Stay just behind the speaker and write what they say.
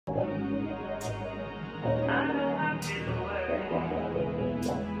Hey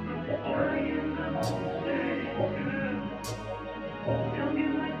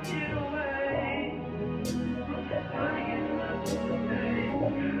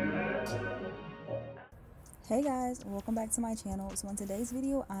guys, welcome back to my channel. So in today's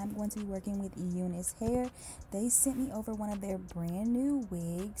video, I'm going to be working with Unice hair. They sent me over one of their brand new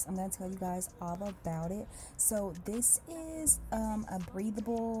wigs. I'm going to tell you guys all about it. So this is a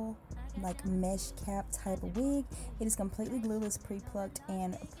breathable like mesh cap type of wig. It is completely glueless, pre-plucked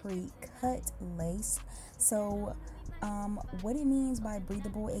and pre-cut lace. So what it means by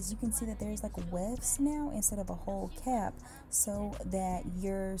breathable is you can see that there's like wefts now instead of a whole cap, so that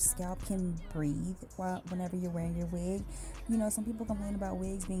your scalp can breathe whenever you're wearing your wig. You know, some people complain about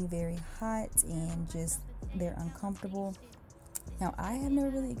wigs being very hot and just they're uncomfortable. Now, I have never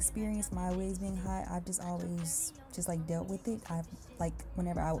really experienced my wigs being hot. I've just always just like dealt with it. I've like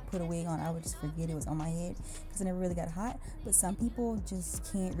whenever I would put a wig on, I would just forget it was on my head because it never really got hot. But some people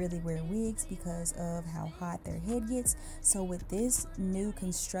just can't really wear wigs because of how hot their head gets. So with this new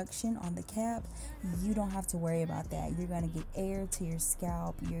construction on the cap, you don't have to worry about that. You're gonna get air to your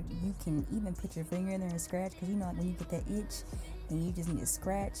scalp. You can even put your finger in there and scratch, because you know, like when you get that itch and you just need to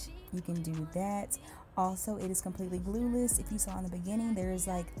scratch, you can do that. Also, it is completely glueless. If you saw in the beginning, there's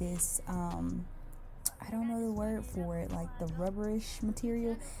like this I don't know the word for it, like the rubberish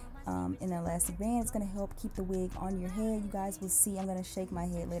material in an elastic band. It's going to help keep the wig on your head. You guys will see, I'm going to shake my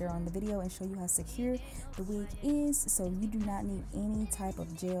head later on in the video and show you how secure the wig is. So you do not need any type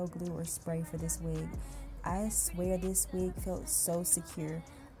of gel, glue, or spray for this wig. I swear this wig felt so secure.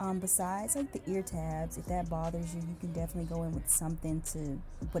 Besides like the ear tabs, if that bothers you, you can definitely go in with something to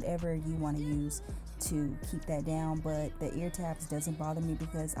whatever you want to use to keep that down. But the ear tabs doesn't bother me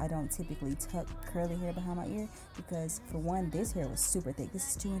because I don't typically tuck curly hair behind my ear, because for one, this hair was super thick.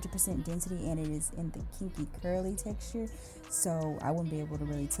 This is 200% density and it is in the kinky curly texture, so I wouldn't be able to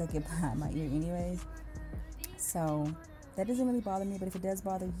really tuck it behind my ear anyways. So that doesn't really bother me, but if it does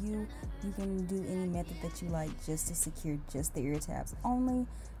bother you, you can do any method that you like just to secure just the ear tabs only.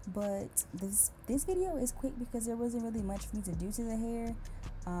 But this video is quick because there wasn't really much for me to do to the hair.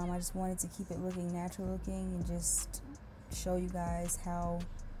 I just wanted to keep it looking natural looking and just show you guys how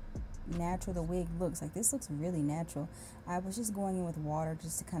natural the wig looks. Like, this looks really natural. I was just going in with water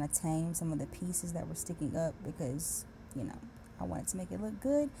just to kind of tame some of the pieces that were sticking up, because, you know, I wanted to make it look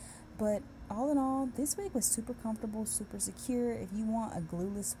good. But all in all, this wig was super comfortable, super secure. If you want a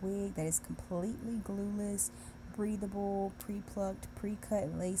glueless wig that is completely glueless, breathable, pre-plucked,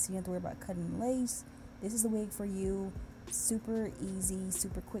 pre-cut lace, you don't have to worry about cutting lace, this is the wig for you. Super easy,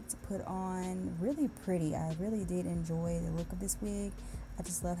 super quick to put on, really pretty. I really did enjoy the look of this wig. I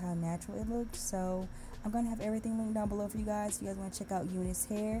just love how natural it looked. So I'm going to have everything linked down below for you guys if you guys want to check out Unice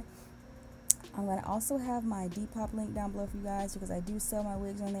hair. I'm going to also have my Depop link down below for you guys, because I do sell my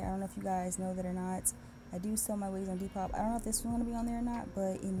wigs on there. I don't know if you guys know that or not. I do sell my wigs on Depop. I don't know if this one's going to be on there or not,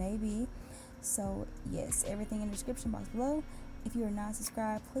 but it may be. So yes, everything in the description box below. If you are not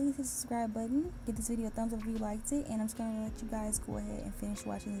subscribed, please hit the subscribe button. Give this video a thumbs up if you liked it. And I'm just going to let you guys go ahead and finish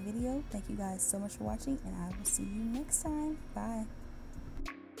watching the video. Thank you guys so much for watching, and I will see you next time. Bye.